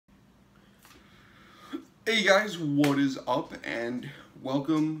Hey guys, what is up? And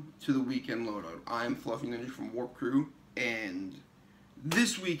welcome to the weekend loadout. I'm Fluffy Ninja from Warp Crew, and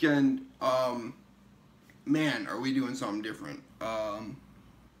this weekend, man, are we doing something different.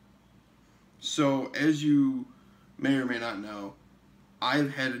 So as you may or may not know,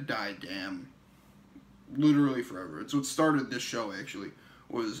 I've had a die dam literally forever. It's what started this show actually.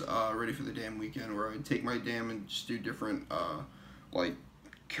 Was Ready for the Damn Weekend, where I'd take my dam and just do different, like,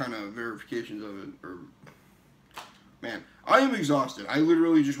 kind of verifications of it, or man, I am exhausted. I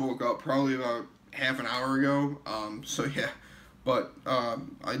literally just woke up probably about half an hour ago. So yeah, but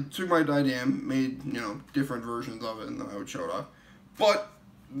I took my dam, made different versions of it, and then I would show it off. But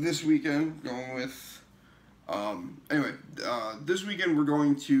this weekend, going with anyway, this weekend we're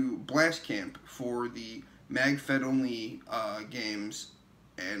going to Blast Camp for the MagFed only games,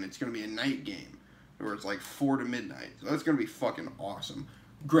 and it's gonna be a night game where it's like 4 to midnight. So that's gonna be fucking awesome.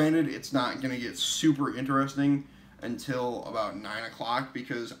 Granted, it's not gonna get super interesting until about 9 o'clock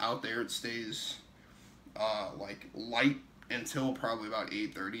because out there it stays like light until probably about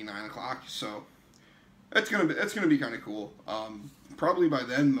 8:30, 9 o'clock. So that's gonna be kind of cool. Probably by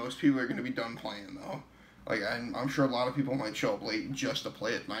then most people are gonna be done playing though. Like I'm sure a lot of people might show up late just to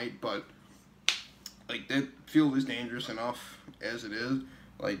play at night, but like that field is dangerous enough as it is.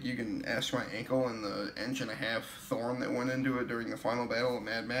 Like you can ask my ankle and the inch-and-a-half thorn that went into it during the final battle of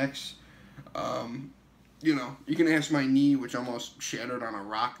Mad Max. You can ask my knee, which almost shattered on a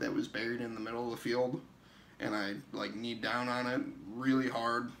rock that was buried in the middle of the field, and I like kneed down on it really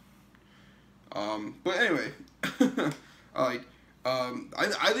hard. But anyway, like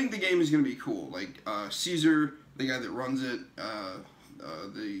I think the game is gonna be cool. Like Caesar, the guy that runs it,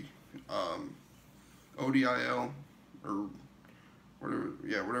 the ODIL or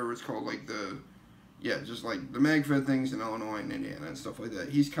whatever it's called, like just like the MagFed things in Illinois and Indiana and stuff like that.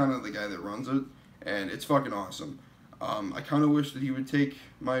 He's kind of the guy that runs it, and it's fucking awesome. I kind of wish that he would take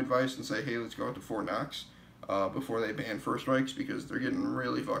my advice and say, hey, let's go out to Fort Knox before they ban first strikes, because they're getting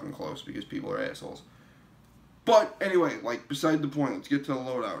really fucking close because people are assholes. But anyway, like, beside the point, let's get to the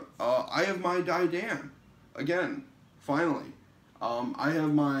loadout. I have my die dam again, finally. I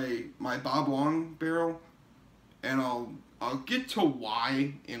have my Bob Long barrel, and I'll get to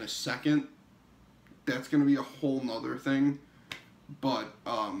why in a second. That's gonna be a whole nother thing, but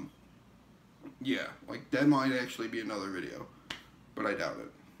yeah, like that might actually be another video, but I doubt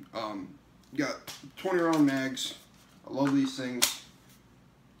it. Got 20 round mags. I love these things.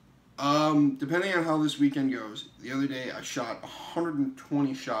 Depending on how this weekend goes, the other day I shot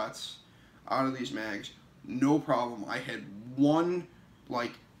 120 shots out of these mags, no problem. I had one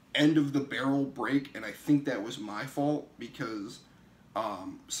like end of the barrel break, and I think that was my fault because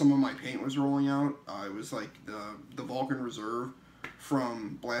some of my paint was rolling out. It was like the Vulcan Reserve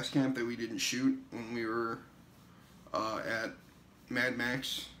from Blast Camp that we didn't shoot when we were at Mad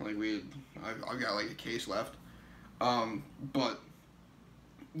Max. Like I've got like a case left. But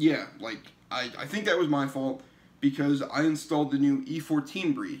yeah, like I think that was my fault because I installed the new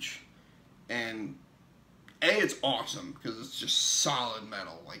E14 breech, and it's awesome because it's just solid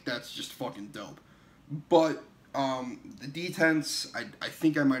metal. Like that's just fucking dope. But the detents, I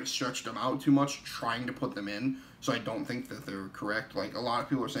think I might have stretched them out too much trying to put them in, so I don't think that they're correct. Like a lot of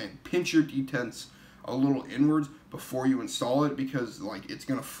people are saying, pinch your detents a little inwards before you install it because like it's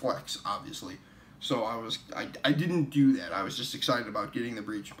gonna flex, obviously. So I didn't do that. I was just excited about getting the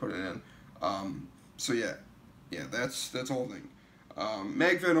breech and put it in. So yeah, that's the whole thing.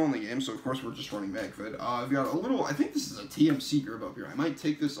 MagFed only game, so of course we're just running MagFed. I've got a little, I think this is a TMC grip up here. I might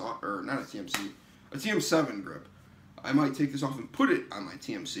take this off, or not a TMC, a TM7 grip. I might take this off and put it on my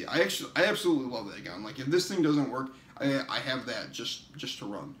TMC. I absolutely love that gun. Like if this thing doesn't work, I have that just to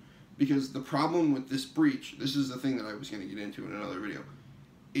run. Because the problem with this breech, this is the thing that I was going to get into in another video,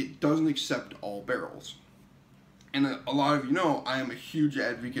 it doesn't accept all barrels. And a lot of you know, I am a huge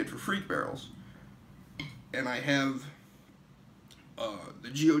advocate for freak barrels. And I have the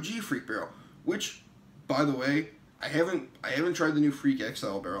GOG freak barrel, which, by the way, I haven't tried the new Freak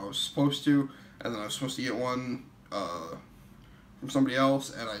XL barrel. I was supposed to, and then I was supposed to get one from somebody else,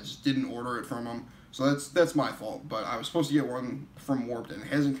 and I just didn't order it from them. So that's my fault. But I was supposed to get one from Warped, and it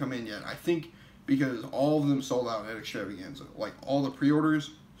hasn't come in yet. I think because all of them sold out at Extravaganza. Like all the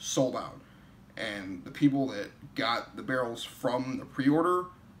pre-orders sold out, and the people that got the barrels from the pre-order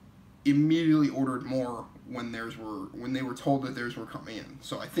immediately ordered more when they were told that theirs were coming in.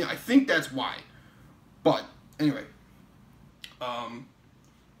 So I think that's why. But anyway,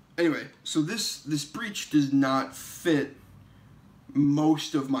 so this breech does not fit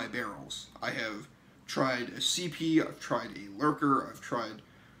most of my barrels. I have tried a CP, I've tried a Lurker, I've tried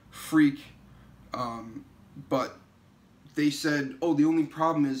Freak, but they said, oh, the only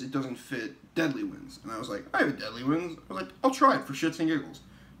problem is it doesn't fit Deadly Winds. And I was like, I have a Deadly Winds. I was like, I'll try it for shits and giggles.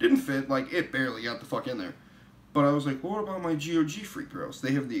 Didn't fit, like, it barely got the fuck in there. But I was like, well, what about my GOG Freak barrels?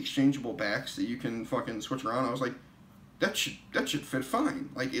 They have the exchangeable backs that you can fucking switch around. I was like, that should fit fine.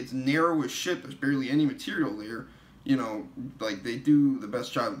 Like, it's narrow as shit. There's barely any material there. You know, like, they do the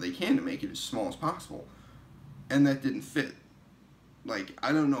best job that they can to make it as small as possible. And that didn't fit. Like,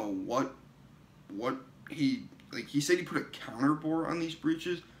 I don't know what he... Like, he said he put a counter bore on these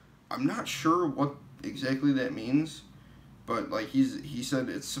breeches. I'm not sure what exactly that means. But, like, he said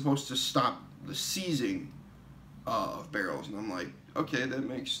it's supposed to stop the seizing of barrels. And I'm like, okay,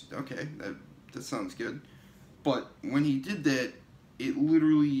 that sounds good. But when he did that, it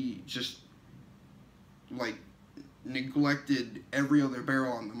literally just, like, neglected every other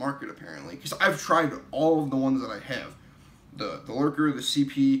barrel on the market, apparently. Because I've tried all of the ones that I have. The Lurker, the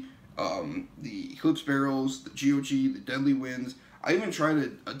CP... the Eclipse barrels, the GOG, the Deadly Winds. I even tried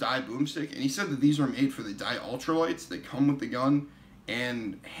a dye boomstick, and he said that these are made for the dye ultralights that come with the gun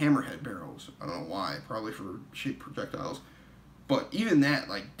and hammerhead barrels. I don't know why, probably for shaped projectiles. But even that,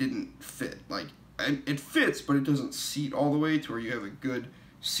 like, didn't fit. Like, it fits, but it doesn't seat all the way to where you have a good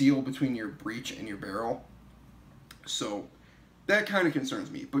seal between your breech and your barrel. So that kind of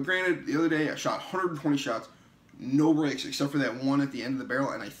concerns me. But granted, the other day I shot 120 shots. No breaks except for that one at the end of the barrel,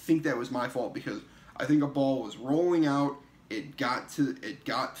 and I think that was my fault because I think a ball was rolling out, it got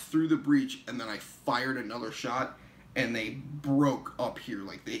through the breech, and then I fired another shot, and they broke up here.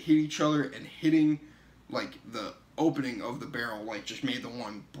 Like, they hit each other, and hitting, like, the opening of the barrel, like, just made the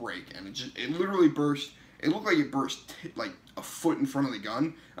one break, and it literally burst. It looked like it burst, like, a foot in front of the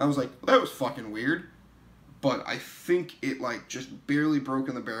gun. I was like, well, that was fucking weird, but I think it, like, just barely broke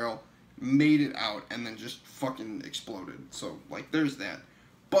in the barrel, made it out, and then just fucking exploded. So, like, there's that.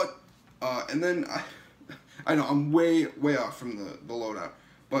 But, and then, I know, I'm way off from the loadout.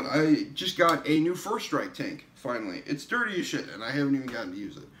 But I just got a new First Strike tank, finally. It's dirty as shit, and I haven't even gotten to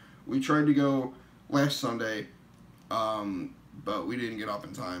use it. We tried to go last Sunday, but we didn't get up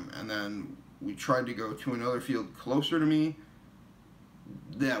in time. And then we tried to go to another field closer to me.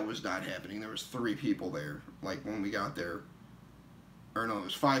 That was not happening. There was 3 people there, like, when we got there. Or no,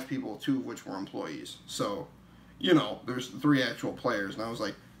 there's 5 people, 2 of which were employees. So, you know, there's 3 actual players. And I was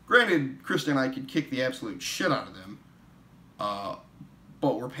like, granted, Krista and I could kick the absolute shit out of them.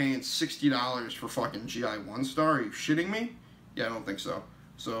 But we're paying $60 for fucking GI 1-star. Are you shitting me? Yeah, I don't think so.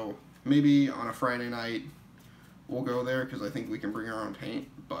 So, maybe on a Friday night, we'll go there, because I think we can bring our own paint.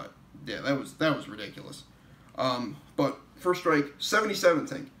 But, yeah, that was ridiculous. But, First Strike, 77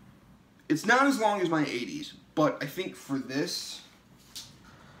 tank. It's not as long as my 80s, but I think for this...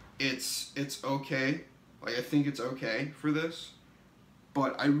 It's okay. Like, I think it's okay for this.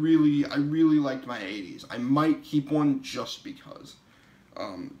 But I really liked my 80s. I might keep one just because.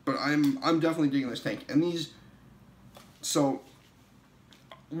 But I'm definitely digging this tank. And these... So,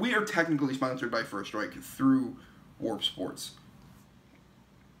 we are technically sponsored by First Strike through Warp Sports.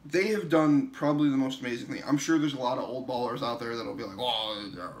 They have done probably the most amazing thing. I'm sure there's a lot of old ballers out there that'll be like,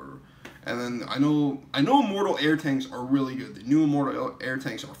 oh... And then I know Immortal Air tanks are really good. The new Immortal Air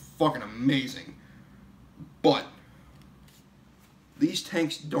tanks are fucking amazing. But these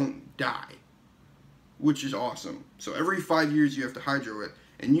tanks don't die, which is awesome. So every 5 years you have to hydro it,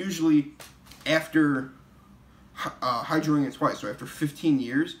 and usually after hydroing it twice, so after 15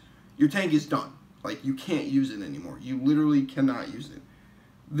 years, your tank is done. Like, you can't use it anymore. You literally cannot use it.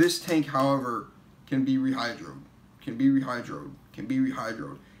 This tank, however, can be rehydroed,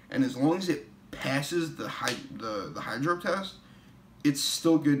 and as long as it passes the hydro test, it's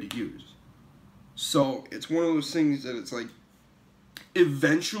still good to use. So it's one of those things that it's like,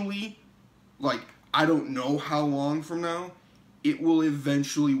 eventually, like, I don't know how long from now, it will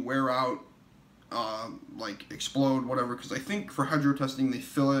eventually wear out, like, explode, whatever, because I think for hydro testing they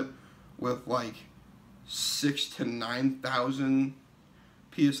fill it with like 6,000 to 9,000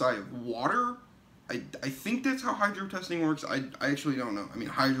 psi of water. I think that's how hydro testing works. I actually don't know. I mean,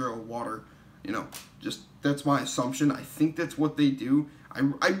 hydro, water, you know, just, that's my assumption. I think that's what they do.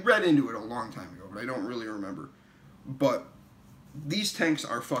 I read into it a long time ago, but I don't really remember. But these tanks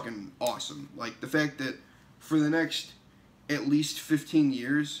are fucking awesome. Like, the fact that for the next at least 15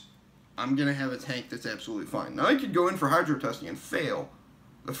 years, I'm going to have a tank that's absolutely fine. Now, I could go in for hydro testing and fail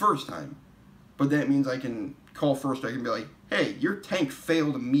the first time, but that means I can call First Strike and be like, hey, your tank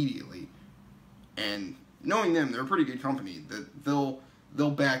failed immediately. And knowing them, they're a pretty good company. That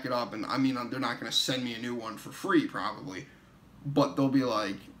they'll back it up, and I mean, they're not going to send me a new one for free, probably. But they'll be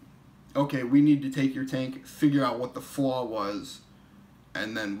like, okay, we need to take your tank, figure out what the flaw was,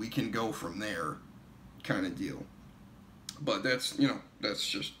 and then we can go from there. kind of deal. But that's, you know, that's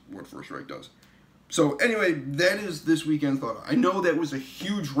just what First Strike does. So anyway, that is this weekend's thought. I know that was a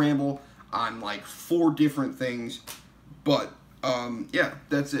huge ramble on like 4 different things, but yeah,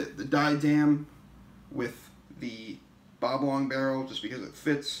 that's it. The Diadem with the Bob Long barrel, just because it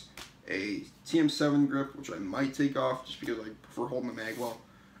fits. A TM7 grip, which I might take off just because I prefer holding the mag well.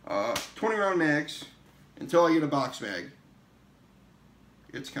 20 round mags until I get a box mag.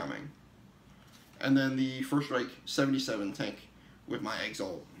 It's coming. And then the First Strike 77 tank with my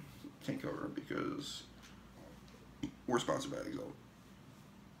Exalt tank cover, because we're sponsored by Exalt.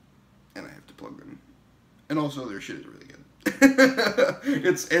 And I have to plug them. And also their shit is really good.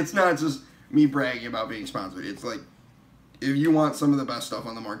 It's not just me bragging about being sponsored. It's like, if you want some of the best stuff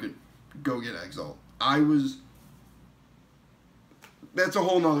on the market, go get Exalt. That's a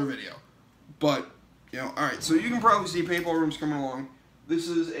whole nother video. But, you know, alright, so you can probably see paintball rooms coming along. This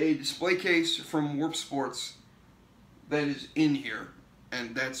is a display case from Warp Sports that is in here.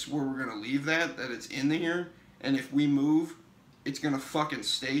 And that's where we're going to leave that it's in here. And if we move, it's going to fucking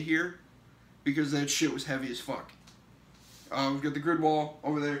stay here, because that shit was heavy as fuck. We've got the grid wall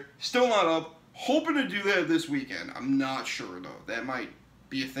over there. Still not up. Hoping to do that this weekend. I'm not sure, though. That might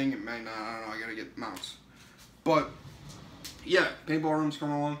be a thing. It might not. I don't know. I got to get mounts. But, yeah, paintball room's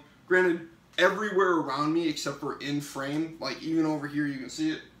coming along. Granted, everywhere around me except for in frame, like even over here you can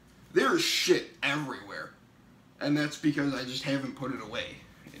see it, there's shit everywhere. And that's because I just haven't put it away.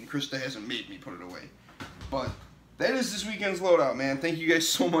 And Krista hasn't made me put it away. But that is this weekend's loadout, man. Thank you guys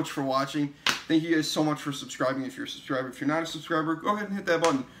so much for watching. Thank you guys so much for subscribing if you're a subscriber. If you're not a subscriber, go ahead and hit that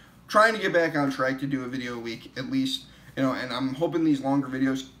button. Trying to get back on track to do a video a week, at least. You know, and I'm hoping these longer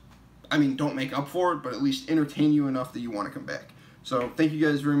videos, I mean, don't make up for it, but at least entertain you enough that you want to come back. So, thank you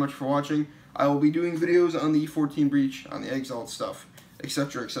guys very much for watching. I will be doing videos on the E14 breach, on the Exalt stuff,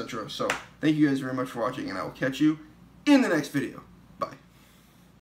 etc., etc. So, thank you guys very much for watching, and I will catch you in the next video.